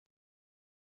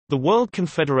The World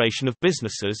Confederation of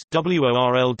Businesses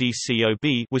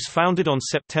 (WORLDCOB) was founded on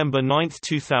September 9,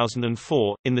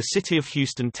 2004, in the city of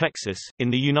Houston, Texas, in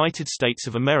the United States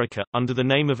of America, under the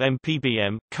name of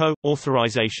MPBM Co.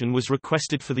 Authorization was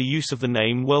requested for the use of the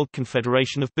name World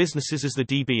Confederation of Businesses as the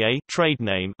DBA trade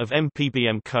name of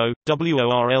MPBM Co.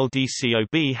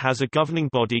 WORLDCOB has a governing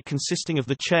body consisting of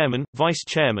the chairman, vice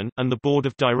chairman, and the board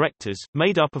of directors,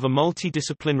 made up of a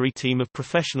multidisciplinary team of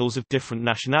professionals of different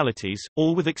nationalities,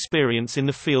 all with experience in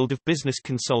the field of business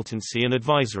consultancy and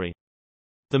advisory.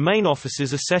 The main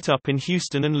offices are set up in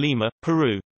Houston and Lima,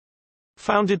 Peru.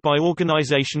 Founded by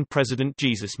organization president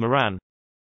Jesus Moran.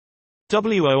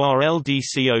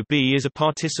 WORLDCOB is a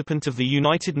participant of the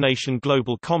United Nations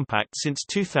Global Compact since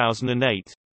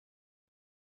 2008.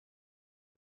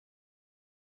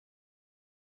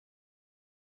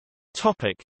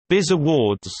 Topic: Bizz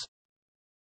Awards.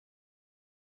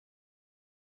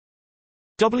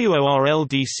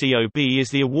 WORLDCOB is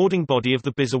the awarding body of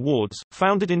the Bizz Awards,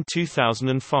 founded in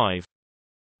 2005.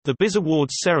 The Bizz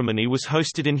Awards ceremony was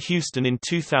hosted in Houston in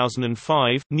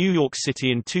 2005, New York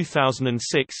City in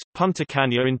 2006, Punta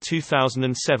Cana in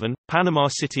 2007, Panama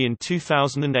City in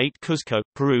 2008, Cuzco,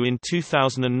 Peru in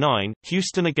 2009,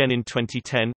 Houston again in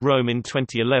 2010, Rome in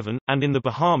 2011, and in the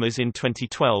Bahamas in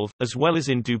 2012, as well as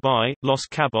in Dubai, Los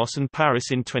Cabos and Paris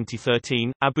in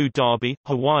 2013, Abu Dhabi,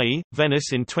 Hawaii,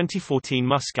 Venice in 2014,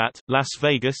 Muscat, Las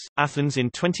Vegas, Athens in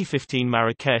 2015,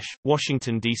 Marrakesh,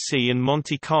 Washington, D.C. and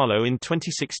Monte Carlo in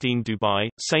 2016, Dubai,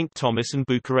 St. Thomas and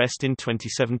Bucharest in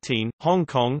 2017, Hong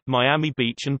Kong, Miami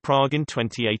Beach and Prague in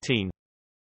 2018.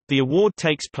 The award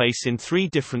takes place in 3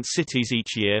 different cities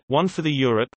each year, one for the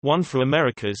Europe, one for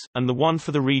Americas, and the one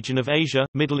for the region of Asia,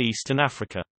 Middle East and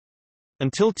Africa.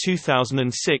 Until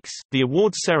 2006, the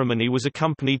award ceremony was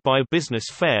accompanied by a business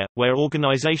fair, where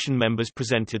organization members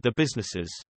presented their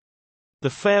businesses. The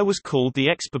fair was called the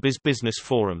ExpoBizz Business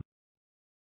Forum.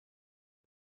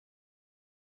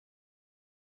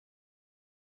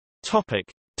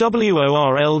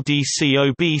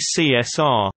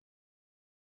 WORLDCOB-CSR.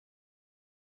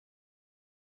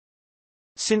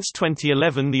 Since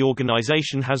 2011, the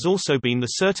organization has also been the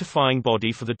certifying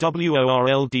body for the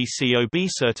WORLDCOB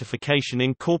certification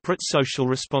in corporate social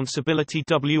responsibility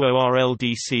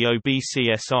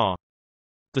WORLDCOB-CSR.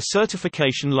 The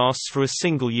certification lasts for a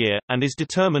single year, and is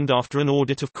determined after an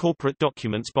audit of corporate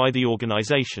documents by the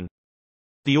organization.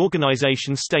 The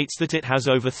organization states that it has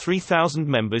over 3,000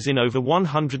 members in over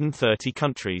 130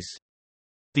 countries.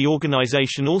 The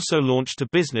organization also launched a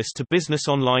business-to-business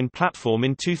online platform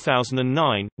in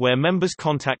 2009, where members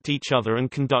contact each other and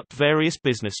conduct various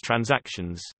business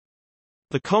transactions.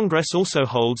 The Congress also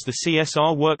holds the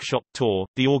CSR Workshop Tour.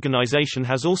 The organization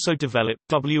has also developed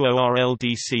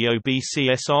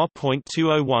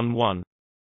WORLDCOB-CSR.2011.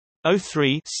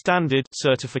 03 standard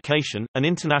certification, an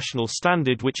international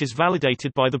standard which is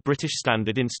validated by the British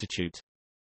Standard Institute.